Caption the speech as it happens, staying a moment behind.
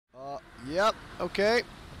Yep. Okay.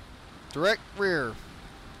 Direct rear.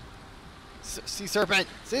 Sea serpent.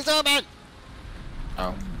 Sea serpent.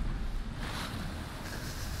 Oh.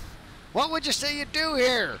 What would you say you do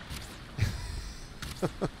here? Alright,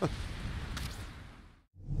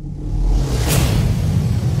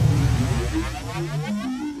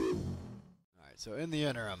 so in the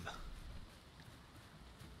interim,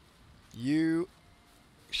 you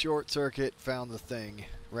short circuit found the thing,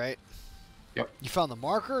 right? Yep. You found the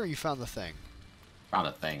marker or you found the thing? Found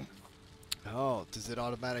a thing. Oh, does it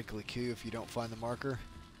automatically queue if you don't find the marker?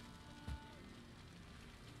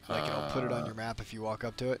 Like it'll put it on your map if you walk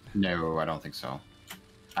up to it? No, I don't think so.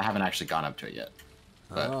 I haven't actually gone up to it yet.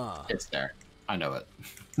 But it's there. I know it.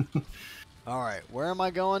 Alright, where am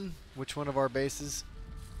I going? Which one of our bases?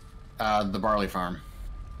 The barley farm.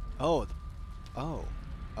 Oh.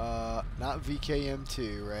 Not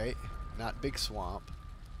VKM2, right? Not Big Swamp.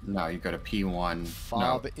 No, you go to P1.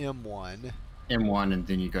 Fob M1. M1, and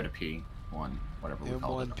then you go to P1. Whatever we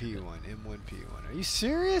call it. M1 P1. M1 P1. Are you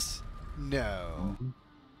serious? No.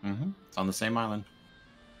 It's on the same island.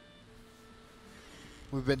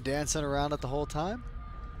 We've been dancing around it the whole time?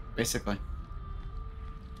 Basically.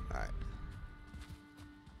 Alright.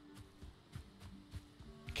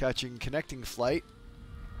 Catching connecting flight.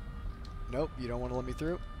 Nope, you don't want to let me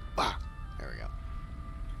through? Ah, there we go.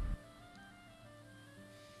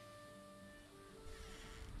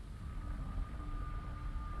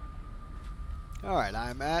 Alright,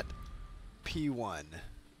 I'm at P1.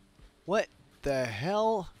 What the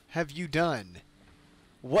hell have you done?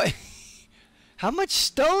 What? How much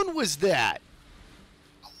stone was that?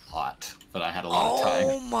 A lot, but I had a lot of time.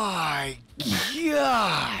 Oh my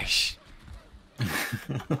gosh!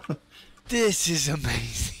 This is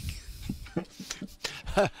amazing.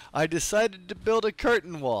 I decided to build a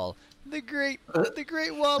curtain wall. The Great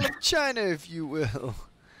Wall of China, if you will.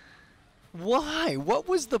 Why? What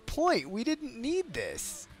was the point? We didn't need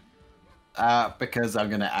this. Because I'm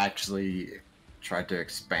gonna actually try to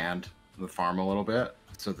expand the farm a little bit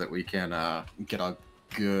so that we can get a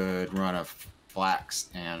good run of flax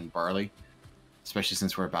and barley, especially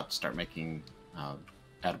since we're about to start making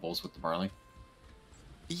edibles with the barley.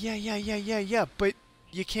 Yeah, but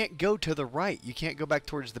you can't go to the right. You can't go back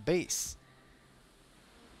towards the base.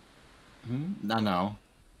 No.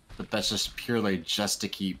 But that's just purely just to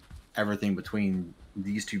keep everything between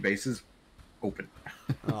these two bases open.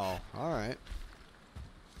 Oh, alright.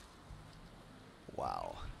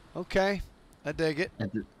 Wow. Okay. I dig it.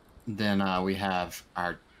 And then we have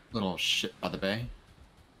our little shit by the bay.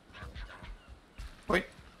 Wait.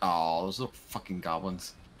 Oh, those little fucking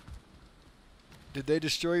goblins. Did they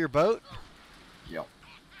destroy your boat? Yep.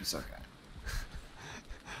 It's okay.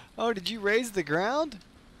 Oh, did you raise the ground?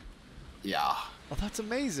 Yeah. Oh, that's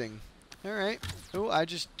amazing. Alright. Oh, I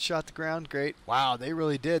just shot the ground. Great. Wow, they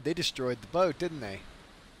really did. They destroyed the boat, didn't they?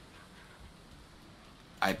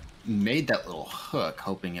 I made that little hook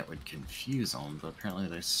hoping it would confuse them, but apparently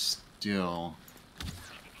they're still...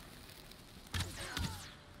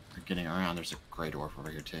 They're getting around. There's a gray dwarf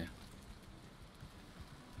over here, too.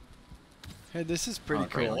 Hey, this is pretty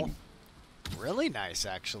cool. Grayling. Really nice,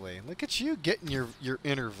 actually. Look at you getting your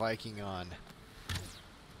inner Viking on.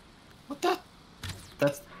 What the?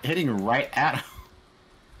 That's hitting right at him.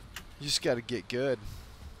 You just got to get good.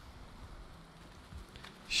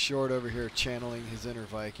 Short over here channeling his inner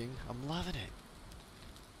Viking. I'm loving it.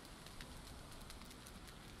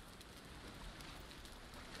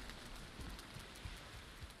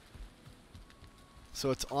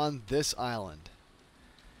 So it's on this island.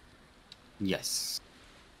 Yes.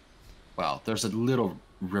 Well, there's a little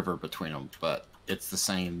river between them, but it's the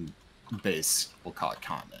same base. We'll call it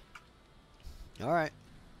continent. All right.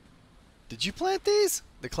 Did you plant these?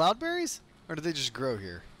 The cloudberries? Or did they just grow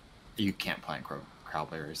here? You can't plant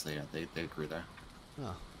crowberries. They grew there.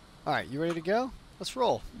 Oh. All right, you ready to go? Let's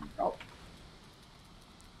roll. Oh.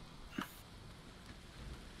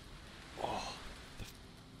 Oh, the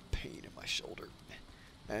pain in my shoulder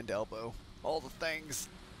and elbow. All the things.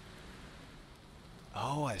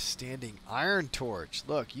 Oh, a standing iron torch.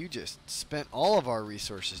 Look, you just spent all of our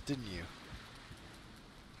resources, didn't you?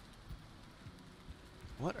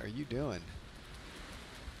 What are you doing?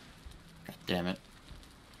 God damn it.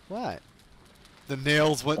 What? The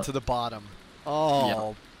nails went to the bottom.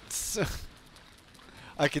 Oh. Yeah.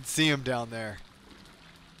 I could see him down there.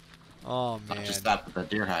 Oh, man. Not just that, but the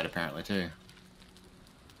deer hide apparently, too.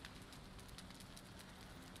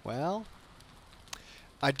 Well,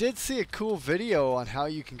 I did see a cool video on how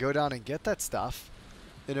you can go down and get that stuff.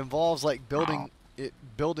 It involves like building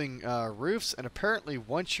roofs, and apparently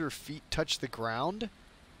once your feet touch the ground,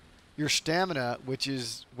 your stamina, which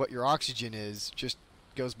is what your oxygen is, just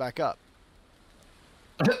goes back up.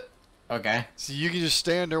 Okay. So you can just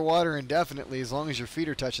stay underwater indefinitely as long as your feet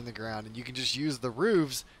are touching the ground, and you can just use the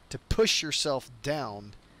roofs to push yourself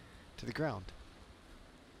down to the ground.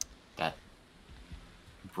 That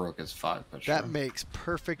broke as fuck, but That sure. makes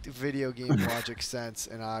perfect video game logic sense,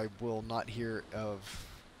 and I will not hear of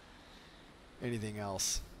anything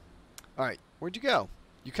else. All right, where'd you go?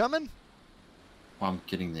 You coming? Well, I'm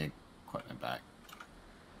getting the equipment back.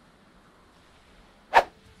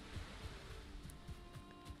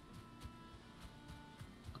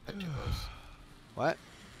 What?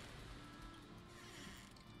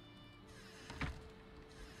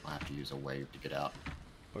 I'll have to use a wave to get out.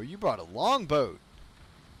 Oh, you brought a longboat.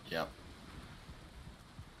 Yep.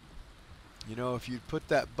 You know, if you'd put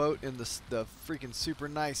that boat in the freaking super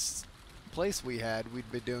nice place we had,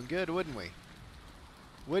 we'd be doing good, wouldn't we?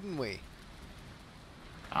 Wouldn't we?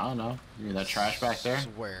 I don't know. You mean that trash back there?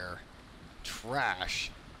 Swear.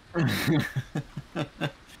 Trash.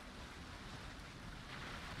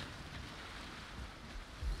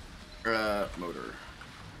 Motor.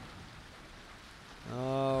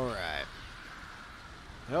 All right.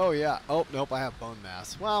 Oh, yeah. Oh, nope, I have bone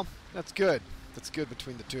mass. Well, that's good. That's good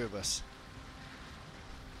between the two of us.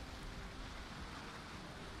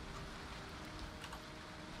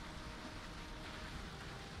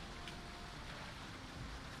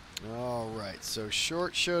 All right, so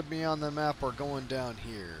Short showed me on the map we're going down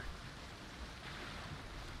here.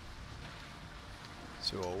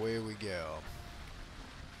 So away we go.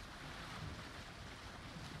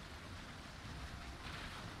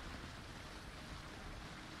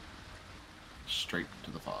 Straight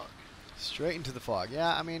to the fog. Straight into the fog.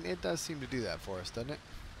 Yeah, I mean, it does seem to do that for us, doesn't it?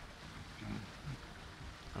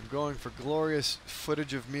 I'm going for glorious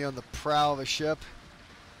footage of me on the prow of a ship.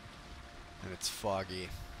 And it's foggy.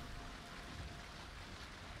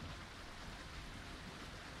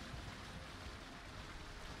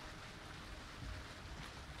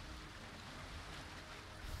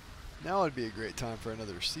 Now would be a great time for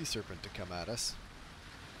another sea serpent to come at us.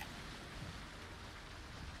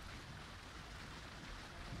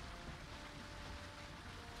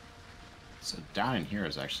 So down in here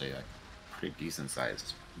is actually a pretty decent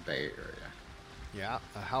sized bay area. Yeah,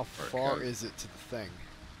 how far is it to the thing?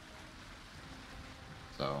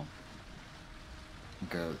 So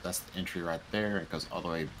that's the entry right there. It goes all the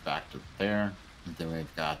way back to there. And then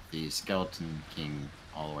we've got the Skeleton King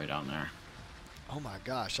all the way down there. Oh my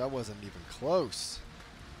gosh, I wasn't even close.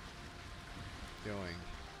 Going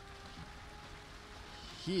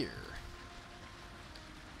here.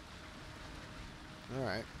 All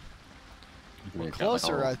right. Well,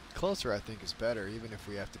 closer I think is better, even if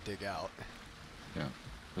we have to dig out. Yeah,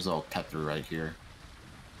 there's a little cut through right here.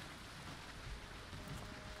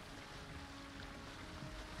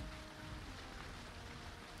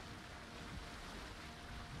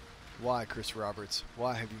 Why, Chris Roberts?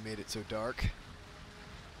 Why have you made it so dark?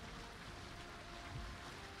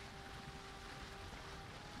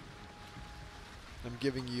 I'm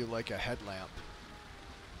giving you like a headlamp.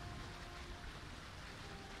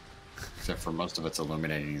 Except for most of it's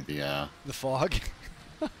illuminating the fog.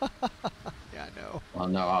 Yeah, I know. Well,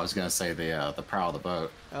 no, I was gonna say the prow of the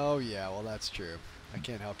boat. Oh yeah, well that's true. I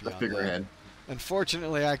can't help you The on figurehead. that.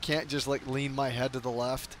 Unfortunately, I can't just like lean my head to the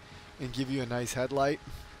left and give you a nice headlight.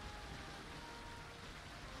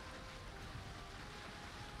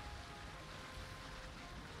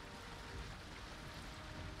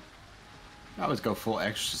 I always go full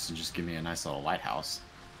extras and just give me a nice little lighthouse.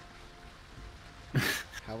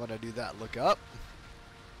 How would I do that? Look up?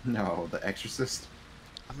 No, The Exorcist.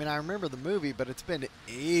 I mean, I remember the movie, but it's been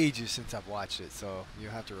ages since I've watched it, so you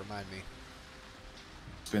have to remind me.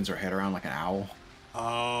 Spins her head around like an owl.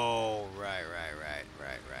 Oh, right.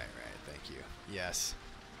 Thank you. Yes.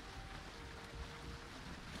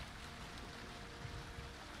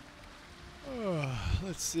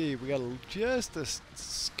 Let's see. We got just a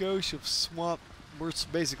skosh of swamp. We're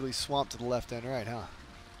basically swamp to the left and right, huh?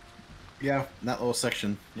 Yeah, that little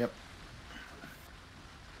section. Yep.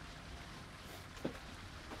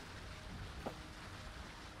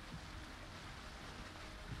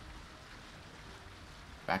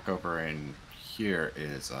 Back over in here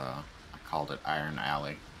is I called it Iron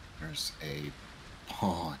Alley. There's a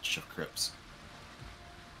bunch of crypts.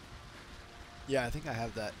 Yeah, I think I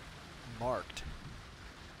have that marked.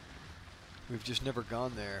 We've just never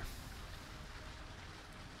gone there.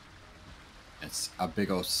 It's a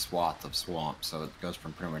big old swath of swamp, so it goes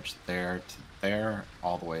from pretty much there to there,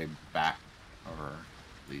 all the way back over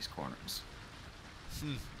these corners.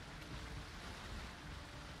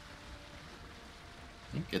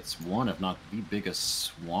 I think it's one, if not the biggest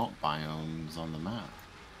swamp biomes on the map.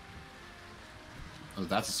 Oh,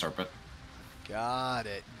 that's a serpent. Got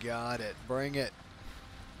it. Got it. Bring it.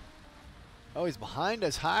 Oh, he's behind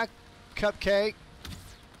us. Hi, Cupcake.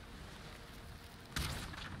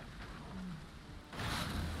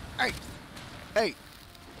 Hey. Hey.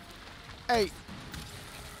 Hey.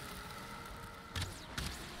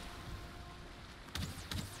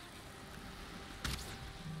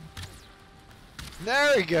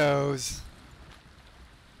 There he goes.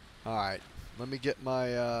 All right. Let me get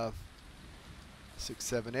my 6,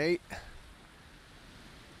 7, 8.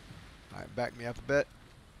 All right, back me up a bit.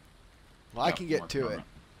 Well, I can get to it,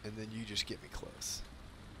 and then you just get me close.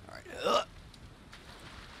 All right. Ugh.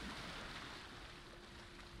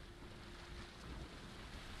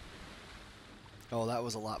 Oh, that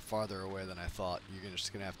was a lot farther away than I thought. You're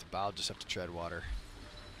just gonna have to bow. Just have to tread water.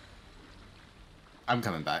 I'm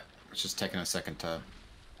coming back. It's just taking a second to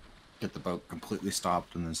get the boat completely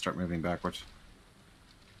stopped and then start moving backwards.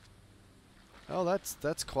 Oh,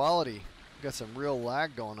 that's quality. Got some real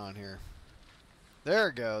lag going on here. There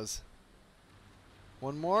it goes.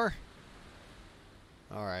 One more.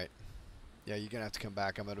 All right. Yeah, you're gonna have to come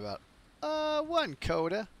back. I'm at about 1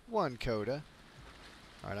 coda. 1 coda.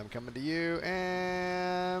 All right, I'm coming to you,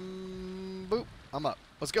 and boop, I'm up.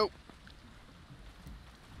 Let's go.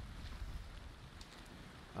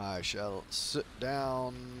 I shall sit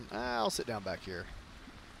down. I'll sit down back here.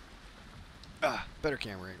 Better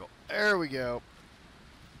camera angle. There we go.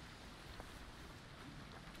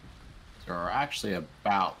 So we're actually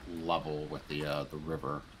about level with the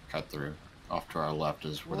river cut through. Off to our left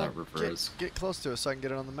is where that river is. Get close to us so I can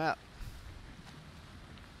get it on the map.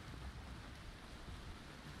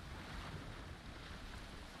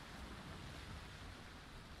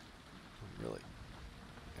 Really?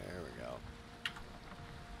 There we go.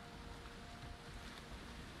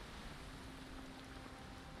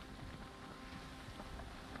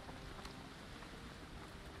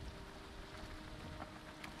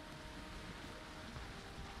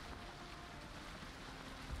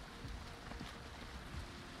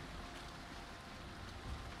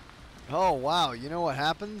 Oh wow! You know what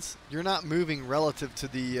happens? You're not moving relative to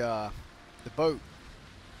the boat.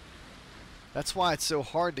 That's why it's so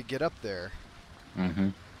hard to get up there. Mm-hmm.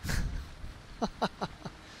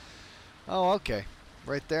 Oh, okay.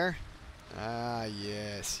 Right there? Ah,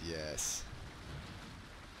 yes, yes.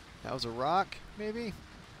 That was a rock, maybe?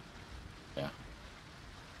 Yeah.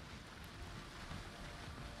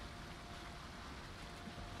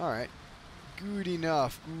 Alright. Good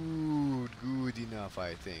enough. Good enough,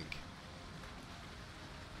 I think.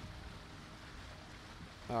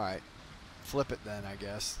 Alright. Flip it then, I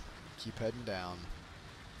guess. Keep heading down.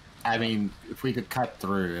 I mean, if we could cut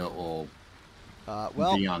through, it will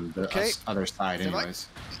well, be on the other side anyways.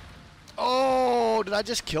 Oh, did I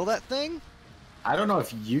just kill that thing? I don't know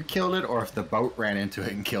if you killed it or if the boat ran into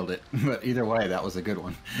it and killed it, but either way, that was a good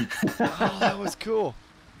one. Oh, that was cool.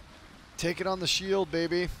 Take it on the shield,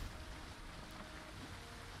 baby.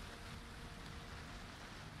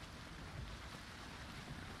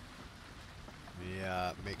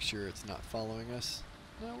 Yeah, make sure it's not following us.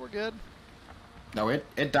 No, we're good. No,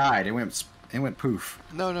 it died. It went poof.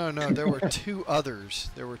 No. There were 2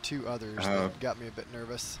 others. There were 2 others that got me a bit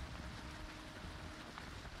nervous.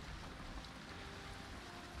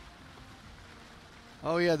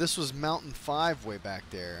 Oh yeah, this was Mountain 5 way back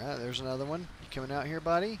there. There's another one. You coming out here,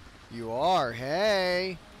 buddy? You are.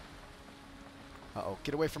 Hey. Uh-oh,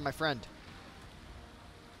 get away from my friend.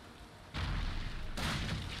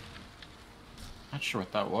 Not sure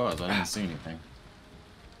what that was. I didn't see anything.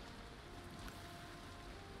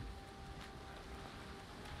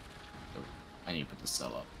 I need to put the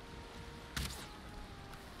cell up.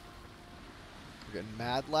 We're getting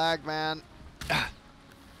mad lag, man.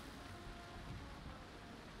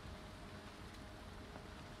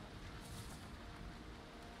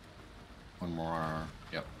 One more.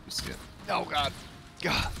 Yep, you see it. Oh, God.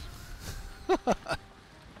 God.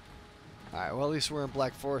 Alright, well, at least we're in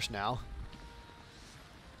Black Forest now.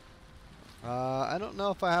 I don't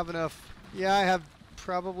know if I have enough. Yeah, I have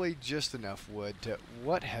probably just enough wood to...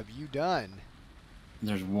 What have you done?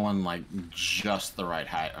 There's one, like, just the right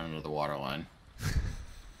height under the water line.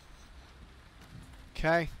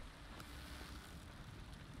 Okay.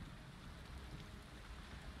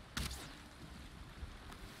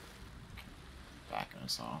 Backing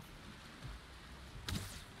us off.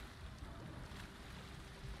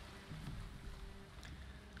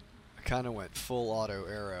 I kind of went full auto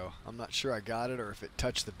arrow. I'm not sure I got it or if it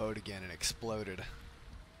touched the boat again and exploded.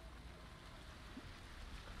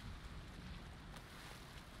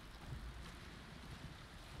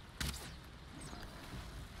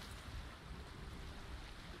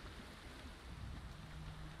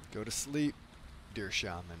 Go to sleep, dear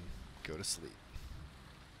shaman. Go to sleep.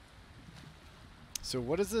 So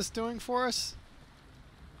what is this doing for us?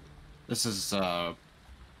 This is the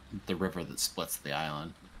river that splits the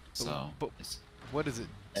island. So But what is it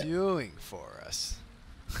doing for us?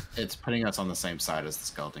 it's putting us on the same side as the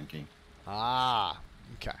Skeleton King. Ah,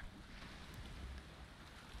 okay.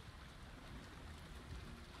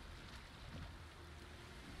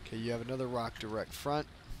 Okay, you have another rock direct front.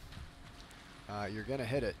 You're going to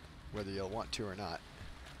hit it, whether you'll want to or not.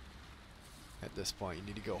 At this point, you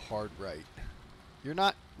need to go hard right. You're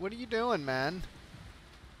not... What are you doing, man?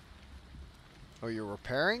 Oh, you're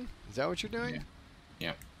repairing? Is that what you're doing? Yeah.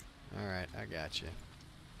 Yep. Alright, I got you.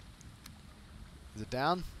 Is it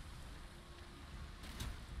down?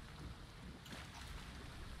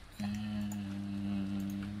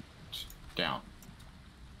 And down.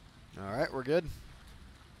 Alright, we're good.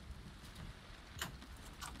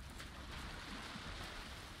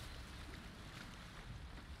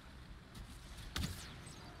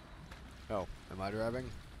 Oh, am I driving?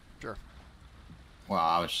 Sure. Well,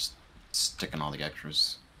 I was just sticking all the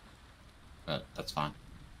extras, but that's fine.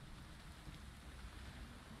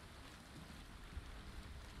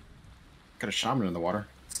 Got a shaman in the water.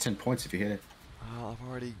 It's 10 points if you hit it. Oh, I've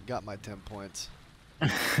already got my 10 points. Come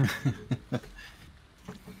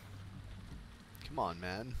on,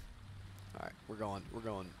 man. Alright, we're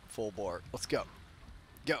going full bore. Let's go.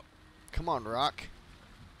 Go. Come on, Rock.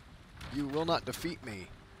 You will not defeat me.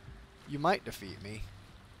 You might defeat me.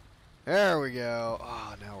 There we go.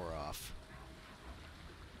 Oh, now we're off.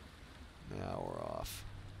 Now we're off.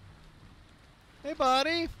 Hey,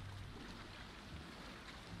 buddy.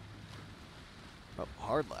 Oh,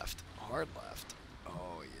 hard left. Hard left.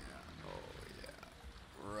 Oh, yeah. Oh,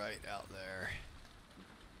 yeah. Right out there.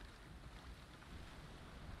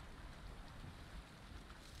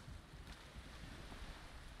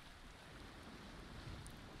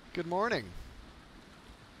 Good morning.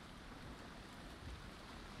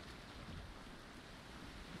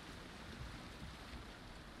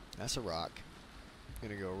 That's a rock.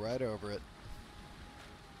 Gonna go right over it.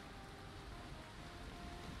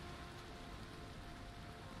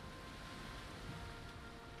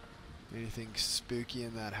 Anything spooky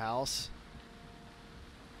in that house?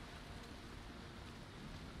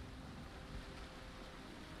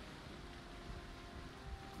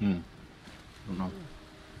 I don't know.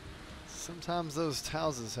 Sometimes those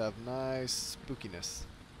houses have nice spookiness.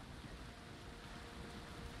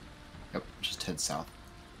 Yep, just head south.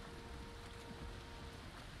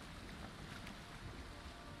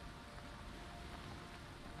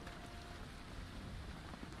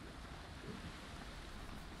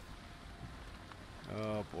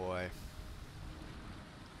 Oh boy.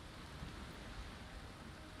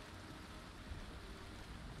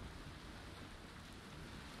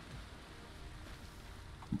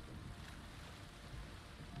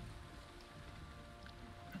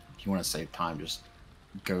 If you want to save time, just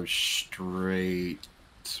go straight,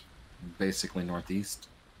 basically northeast.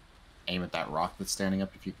 Aim at that rock that's standing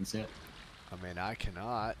up if you can see it. I mean, I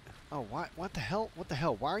cannot. Oh, what the hell? What the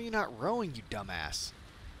hell? Why are you not rowing, you dumbass?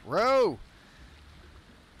 Row!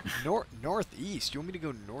 Northeast. You want me to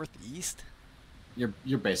go northeast?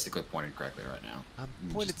 You're basically pointed correctly right now. I'm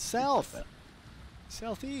You pointed just- south.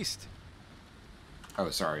 Southeast. Oh,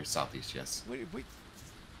 sorry, southeast. Yes. Wait.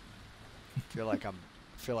 Feel like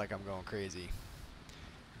I'm going crazy.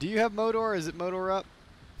 Do you have Modor? Is it Modor up?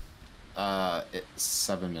 It's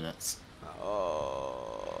 7 minutes.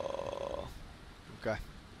 Oh. Okay.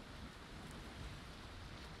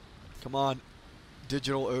 Come on,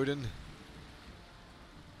 Digital Odin.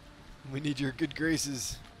 We need your good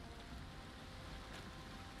graces.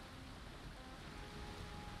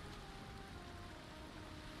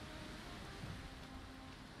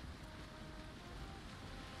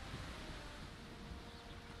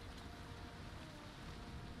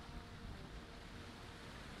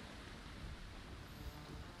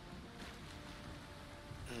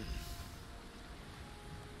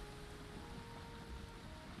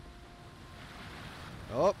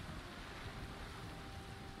 Oh.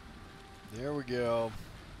 There we go.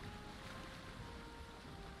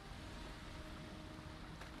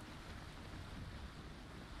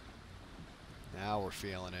 Now we're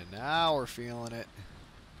feeling it. Now we're feeling it.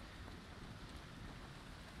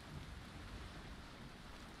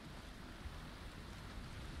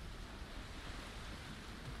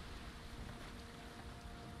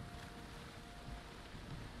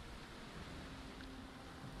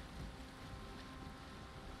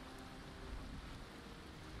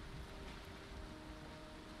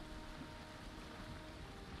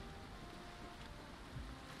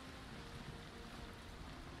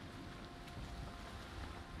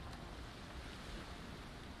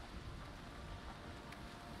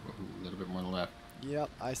 Yep,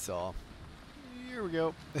 I saw. Here we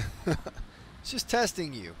go. It's just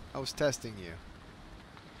testing you. I was testing you.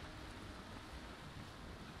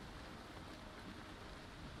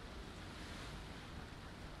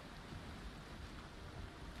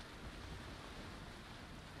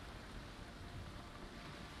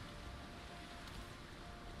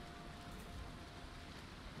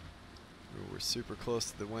 Ooh, we're super close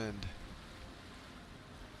to the wind.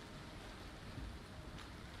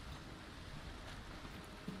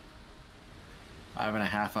 Five and a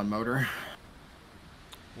half on motor.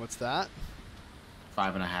 What's that?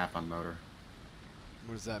 5.5 on motor.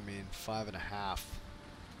 What does that mean? 5.5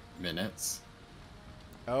 Minutes.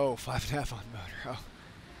 Oh, 5.5 on motor.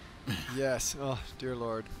 Oh, yes. Oh, dear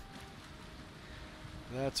Lord.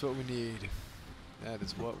 That's what we need. That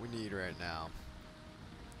is what we need right now.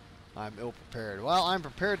 I'm ill prepared. Well, I'm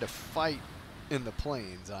prepared to fight in the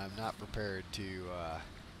plains. I'm not prepared to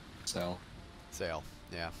Sail. sail.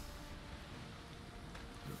 Yeah.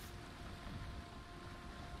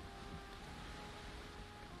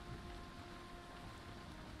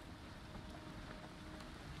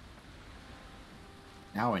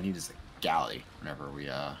 Now all I need is a galley whenever we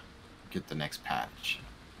get the next patch.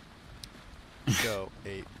 So,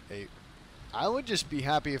 eight. I would just be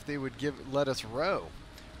happy if they would let us row.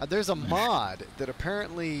 There's a mod that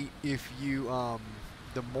apparently, if you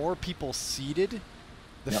the more people seated,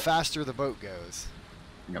 the Yep. faster the boat goes.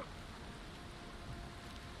 Yep.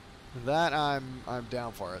 That I'm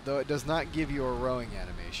down for it. Though it does not give you a rowing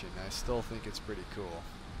animation, I still think it's pretty cool.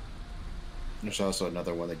 There's also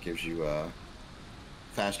another one that gives you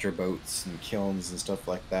faster boats and kilns and stuff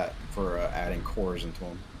like that for adding cores into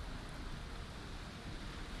them.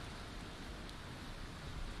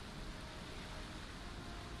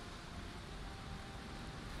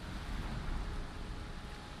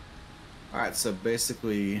 Alright, so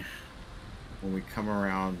basically when we come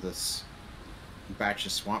around this batch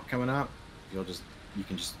of swamp coming up, you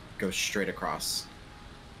can just go straight across.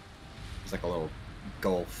 It's like a little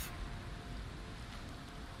gulf.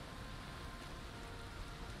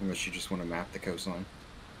 Unless you just want to map the coastline.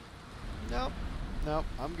 Nope,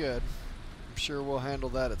 I'm good. I'm sure we'll handle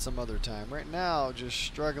that at some other time. Right now, just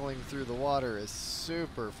struggling through the water is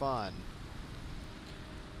super fun.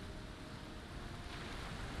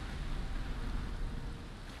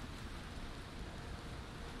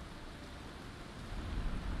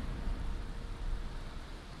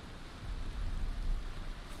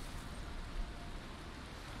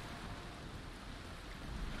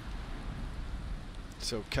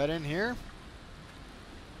 So cut in here.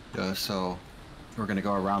 So we're gonna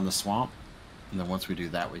go around the swamp, and then once we do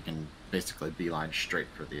that, we can basically beeline straight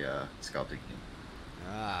for the Skeleton King.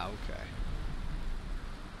 Ah, okay.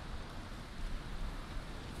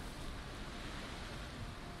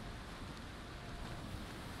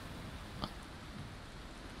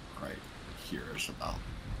 Right here is about.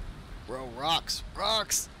 Bro, rocks!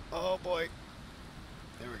 Rocks! Oh boy.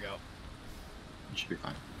 There we go. It should be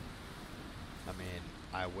fine. I mean,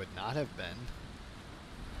 I would not have been.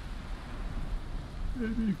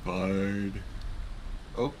 It'd be fine.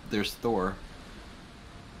 Oh, there's Thor.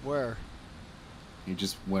 Where? He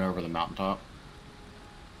just went over the mountaintop.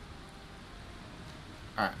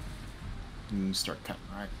 Alright. Start cutting,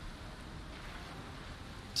 right?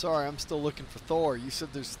 Sorry, I'm still looking for Thor. You said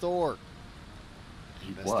there's Thor.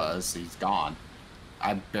 He Missed was. He's gone.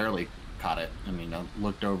 I barely caught it. I mean, I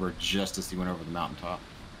looked over just as he went over the mountaintop.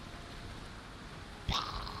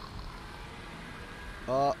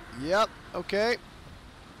 Yep, okay.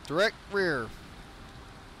 Direct rear.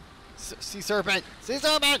 Sea serpent! Sea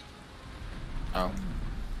serpent! Oh.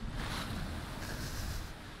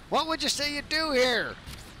 What would you say you do here?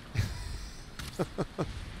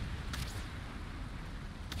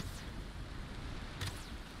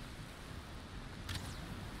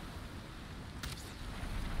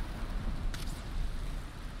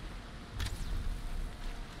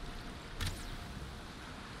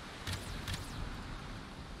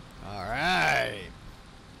 All right.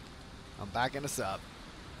 I'm backing us up.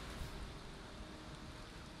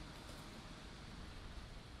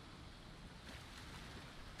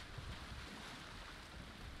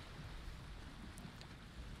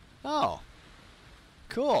 Oh,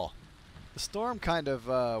 cool. The storm kind of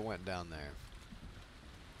went down there.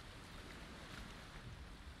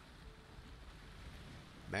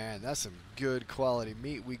 Man, that's some good quality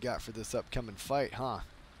meat we got for this upcoming fight, huh?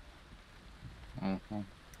 Mm-hmm.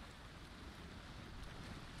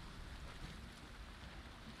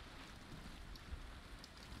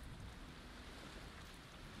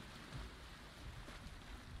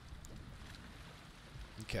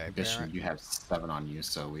 Okay, I guess Baron. you have 7 on you,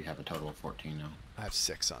 so we have a total of 14 now. I have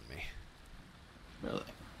 6 on me. Really?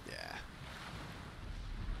 Yeah.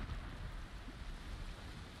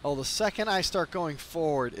 Oh, the second I start going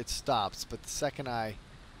forward, it stops. But the second I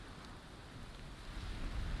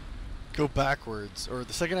go backwards, or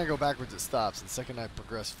the second I go backwards, it stops. And the second I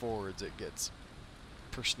progress forwards, it gets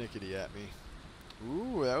persnickety at me.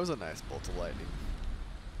 Ooh, that was a nice bolt of lightning.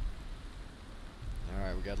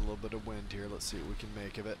 Alright, we got a little bit of wind here. Let's see what we can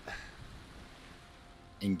make of it.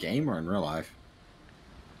 In game or in real life?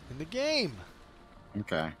 In the game!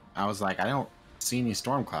 Okay. I was like, I don't see any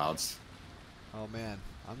storm clouds. Oh man,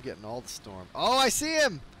 I'm getting all the storm. Oh, I see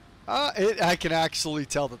him! I can actually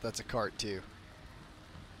tell that that's a cart too.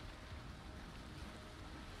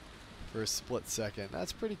 For a split second.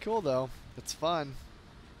 That's pretty cool though. It's fun.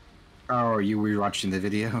 Oh, are you rewatching the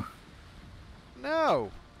video?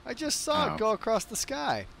 No! I just saw it Oh. go across the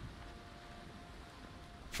sky.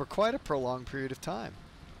 For quite a prolonged period of time.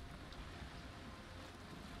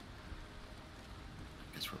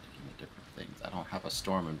 I guess we're looking at different things. I don't have a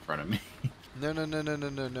storm in front of me.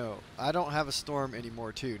 No. I don't have a storm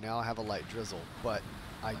anymore too. Now I have a light drizzle. But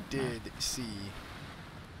I did see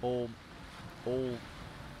old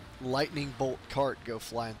lightning bolt cart go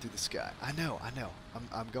flying through the sky. I know.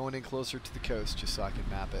 I'm going in closer to the coast just so I can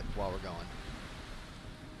map it while we're going.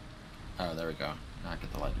 Oh, there we go. Now I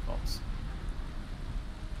get the lightning bolts.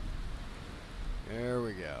 There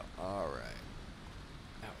we go. Alright.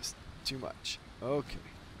 That was too much. Okay.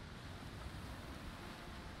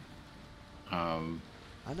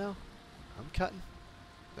 I know. I'm cutting.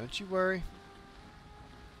 Don't you worry.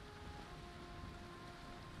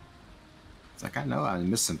 It's like, I know I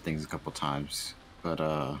missed some things a couple times, but,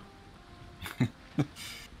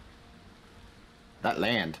 that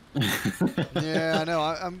land. Yeah, I know.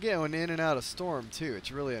 I'm going in and out of storm, too.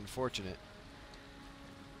 It's really unfortunate.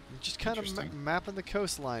 I'm just kind of mapping the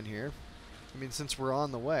coastline here. I mean, since we're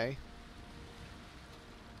on the way.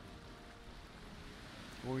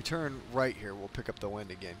 When we turn right here, we'll pick up the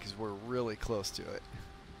wind again, because we're really close to it.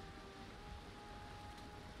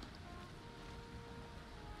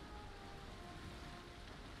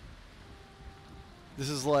 This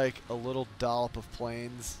is like a little dollop of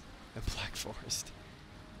plains and Black Forest.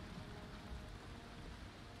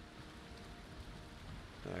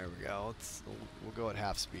 There we go. We'll go at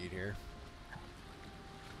half speed here.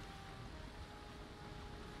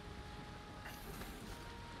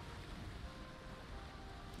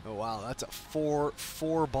 Oh wow, that's a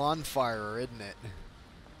four bonfire, isn't it?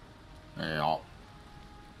 Yeah.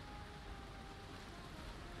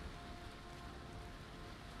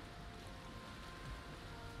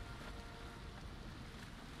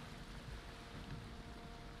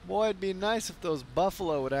 Boy, it'd be nice if those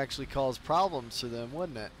buffalo would actually cause problems to them,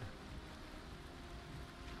 wouldn't it?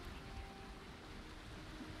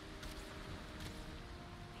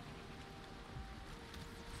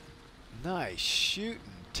 Nice shooting,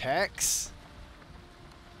 Tex.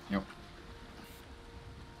 Yep.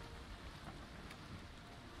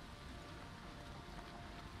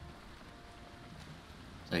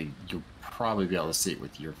 So you'll probably be able to see it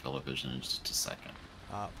with your field of vision in just a second.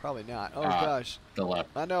 Probably not. Oh gosh. The left.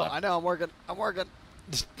 I know, left. I'm working.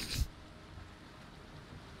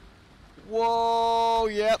 Whoa,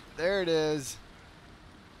 yep, there it is.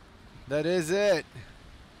 That is it.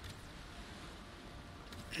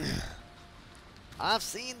 I've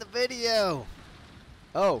seen the video.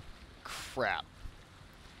 Oh, crap.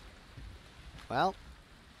 Well,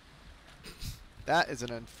 that is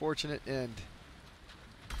an unfortunate end.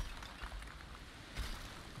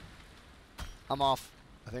 I'm off.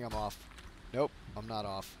 I think I'm off. Nope, I'm not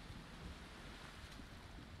off.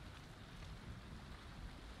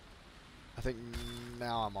 I think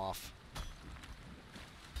now I'm off.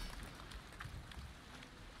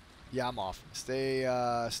 Yeah, I'm off. Stay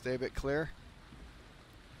a bit clear.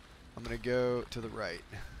 I'm gonna go to the right.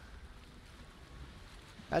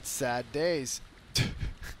 That's sad days.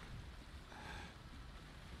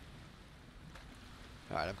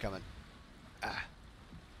 Alright, I'm coming.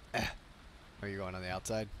 Are you going on the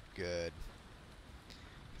outside? Good.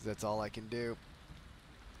 Because that's all I can do.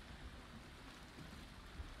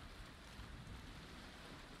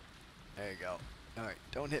 There you go. Alright,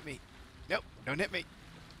 don't hit me. Nope, don't hit me.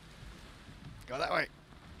 Go that way.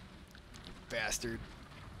 Bastard.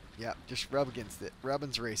 Yep, just rub against it.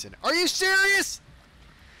 Rubbin's racing. Are you serious?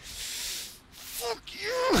 Fuck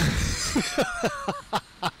you!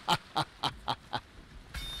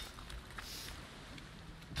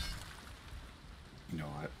 You know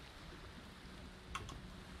what?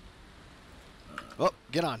 Oh,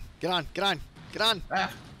 get on. Get on. Get on. Get on.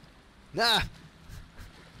 Ah! Nah.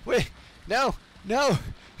 Wait, no, no,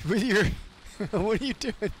 with your, what are you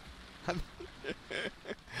doing? I'm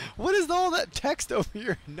what is all that text over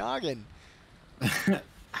your noggin?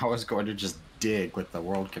 I was going to just dig with the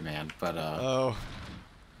world command, but Oh,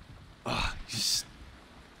 it's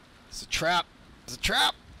a trap. It's a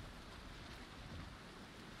trap.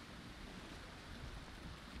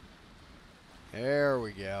 There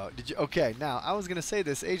we go. Did you? Okay, now I was gonna say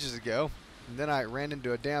this ages ago, and then I ran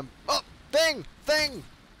into a damn thing.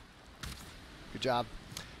 Good job.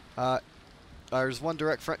 There's one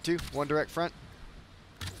direct front too. One direct front.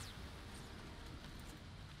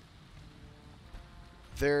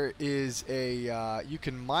 There is a. You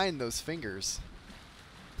can mine those fingers.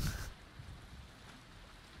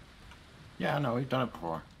 yeah, no, we've done it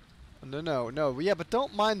before. No. Yeah, but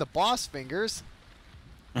don't mine the boss fingers.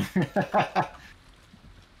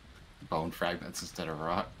 Bone fragments instead of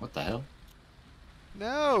rock. What the hell?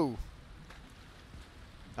 No.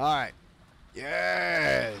 All right.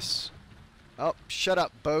 Yes. Oh, shut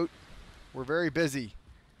up, boat. We're very busy.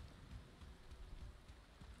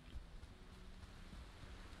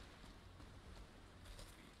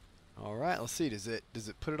 All right. Let's see. Does it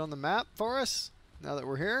put it on the map for us now that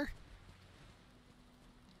we're here?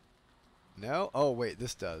 No. Oh wait,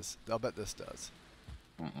 this does. I'll bet this does.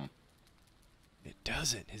 Mm-mm. It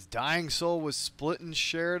doesn't. His dying soul was split and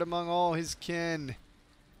shared among all his kin.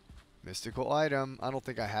 Mystical item. I don't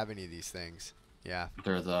think I have any of these things. Yeah.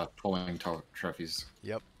 They're the pulling trophies.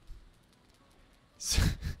 Yep.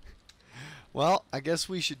 Well, I guess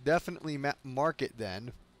we should definitely mark it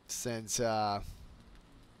then, since,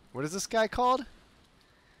 what is this guy called?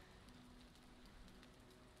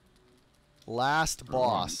 Last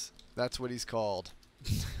Boss. That's what he's called.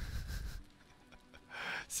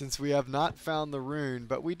 Since we have not found the rune,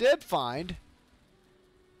 but we did find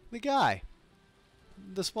the guy.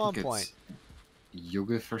 The spawn point.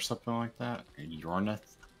 Yagluth or something like that? Yorneth?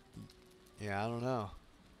 Yeah, I don't know.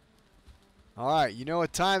 Alright, you know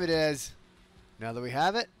what time it is. Now that we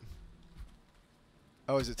have it.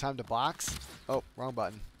 Oh, is it time to box? Oh, wrong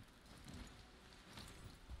button.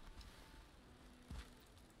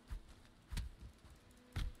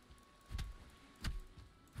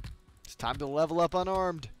 It's time to level up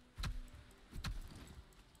unarmed.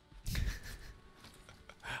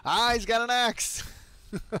 Ah, he's got an axe.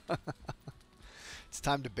 It's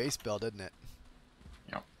time to base build, isn't it?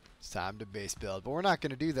 Yep. It's time to base build, but we're not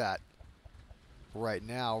going to do that right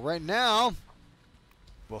now. Right now,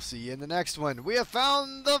 we'll see you in the next one. We have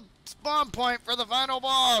found the spawn point for the final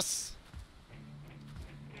boss.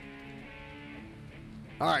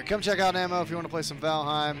 Alright, come check out a.m.m.o if you want to play some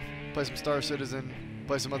Valheim, play some Star Citizen,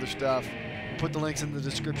 play some other stuff. We'll put the links in the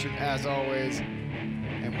description as always.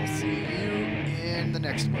 And we'll see you in the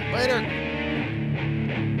next one. Later!